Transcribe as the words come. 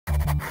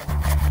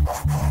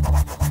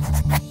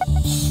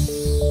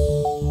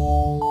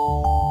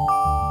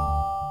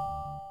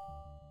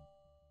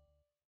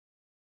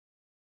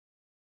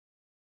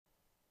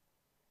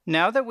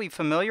Now that we've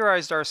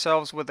familiarized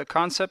ourselves with the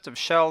concept of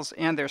shells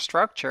and their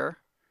structure,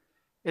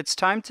 it's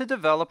time to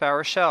develop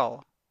our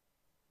shell.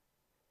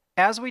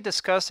 As we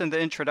discussed in the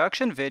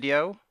introduction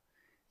video,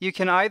 you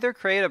can either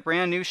create a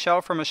brand new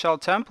shell from a shell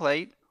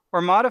template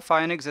or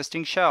modify an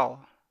existing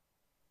shell.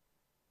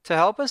 To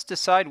help us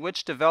decide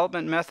which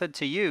development method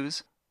to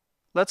use,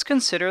 let's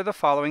consider the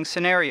following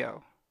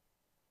scenario.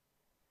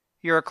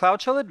 You're a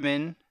Cloud Shell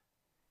admin,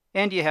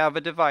 and you have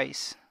a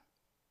device.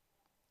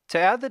 To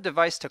add the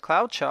device to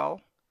Cloud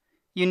Shell,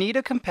 you need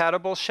a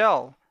compatible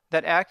shell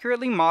that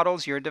accurately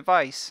models your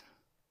device.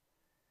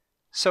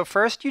 So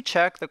first you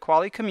check the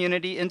Quali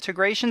Community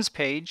Integrations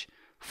page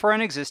for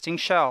an existing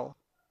shell.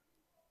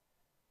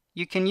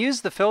 You can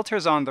use the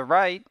filters on the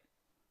right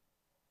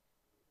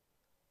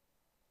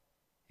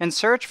and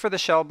search for the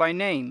shell by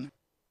name.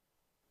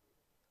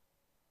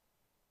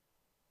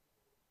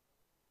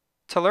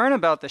 To learn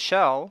about the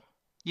shell,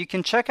 you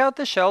can check out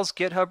the shell's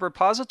GitHub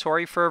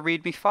repository for a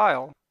README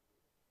file.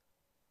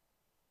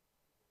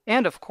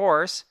 And of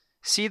course,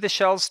 see the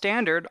shell's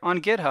standard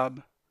on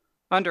GitHub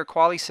under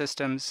Quali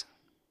Systems.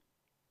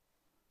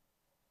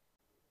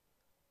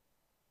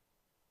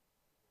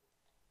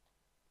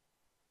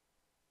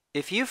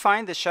 If you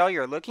find the shell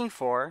you're looking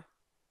for,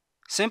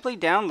 simply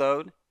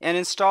download and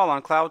install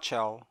on Cloud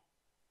Shell.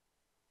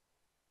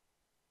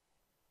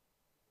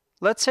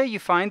 Let's say you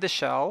find the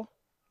shell,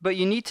 but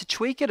you need to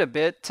tweak it a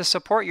bit to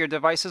support your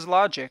device's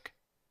logic.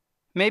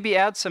 Maybe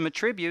add some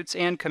attributes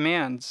and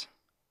commands.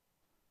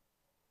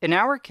 In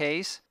our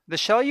case, the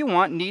shell you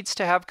want needs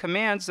to have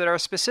commands that are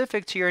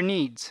specific to your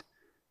needs,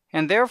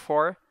 and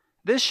therefore,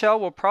 this shell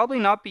will probably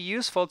not be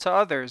useful to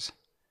others.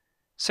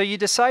 So you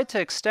decide to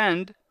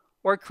extend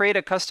or create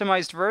a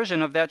customized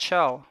version of that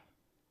shell.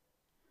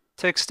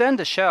 To extend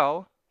a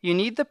shell, you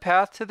need the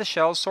path to the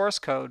shell's source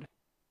code.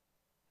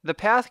 The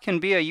path can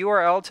be a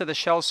URL to the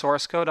shell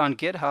source code on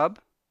GitHub,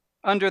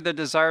 under the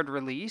desired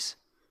release,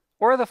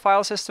 or the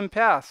file system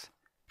path,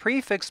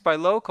 prefixed by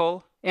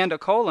local and a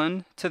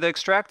colon to the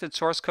extracted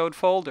source code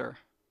folder.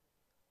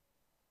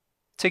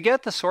 To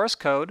get the source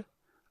code,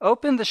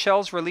 open the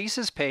shell's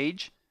releases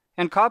page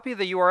and copy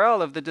the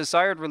URL of the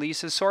desired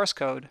release's source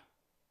code.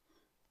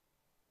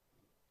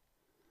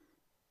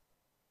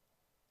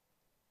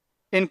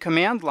 In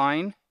command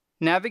line,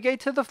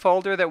 navigate to the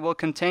folder that will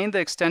contain the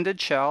extended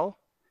shell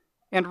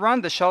and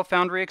run the Shell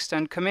Foundry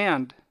extend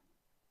command.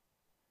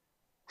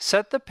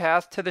 Set the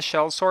path to the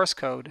shell source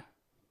code.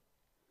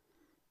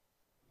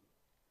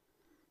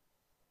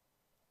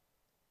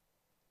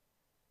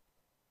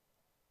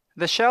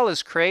 The shell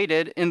is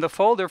created in the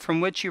folder from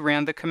which you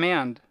ran the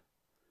command.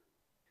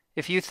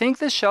 If you think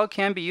this shell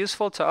can be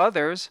useful to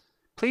others,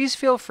 please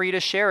feel free to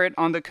share it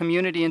on the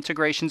Community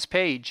Integrations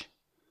page.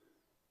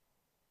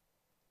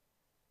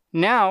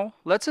 Now,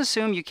 let's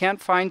assume you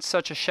can't find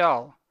such a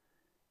shell.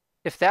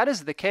 If that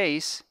is the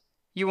case,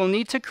 you will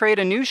need to create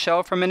a new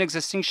shell from an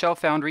existing Shell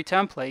Foundry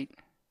template.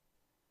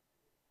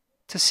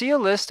 To see a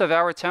list of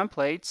our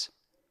templates,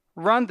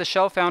 run the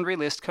Shell Foundry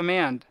list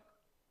command.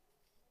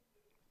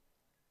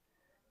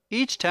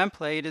 Each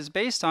template is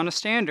based on a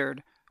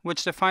standard,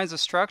 which defines the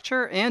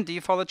structure and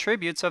default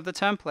attributes of the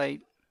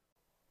template.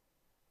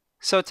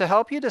 So to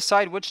help you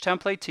decide which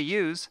template to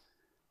use,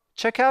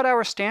 check out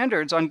our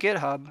standards on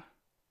GitHub.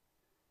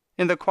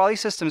 In the Quali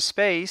Systems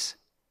space,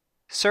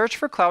 search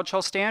for Cloud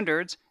Shell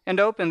standards and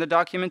open the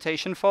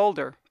documentation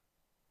folder.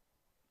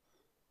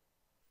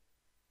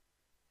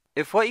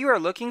 If what you are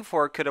looking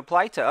for could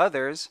apply to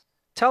others,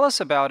 tell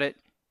us about it.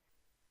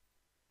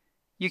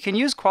 You can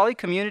use Quali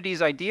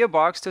Community's idea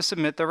box to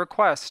submit the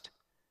request.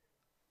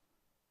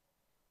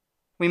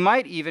 We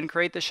might even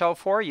create the shell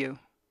for you.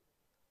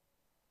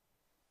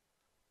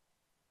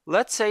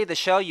 Let's say the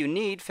shell you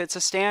need fits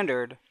a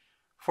standard.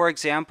 For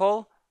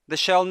example, the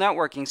shell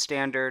networking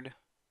standard.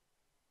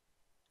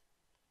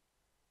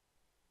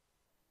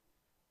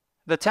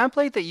 The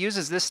template that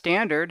uses this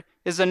standard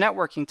is a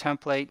networking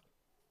template.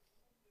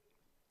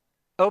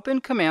 Open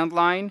command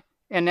line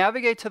and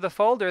navigate to the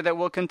folder that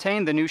will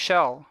contain the new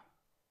shell.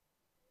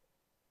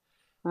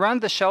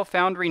 Run the Shell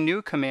Foundry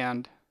new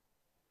command.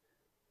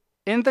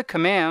 In the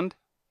command,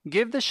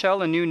 give the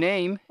shell a new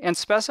name and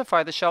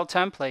specify the shell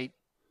template.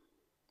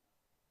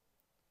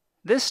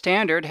 This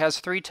standard has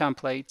 3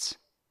 templates: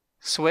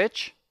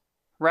 switch,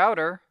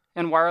 router,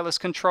 and wireless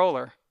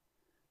controller.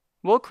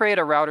 We'll create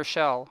a router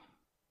shell.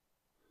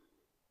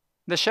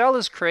 The shell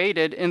is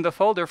created in the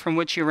folder from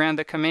which you ran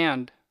the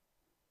command.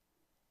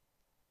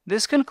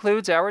 This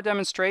concludes our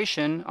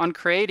demonstration on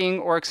creating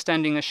or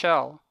extending a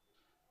shell.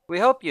 We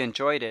hope you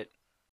enjoyed it.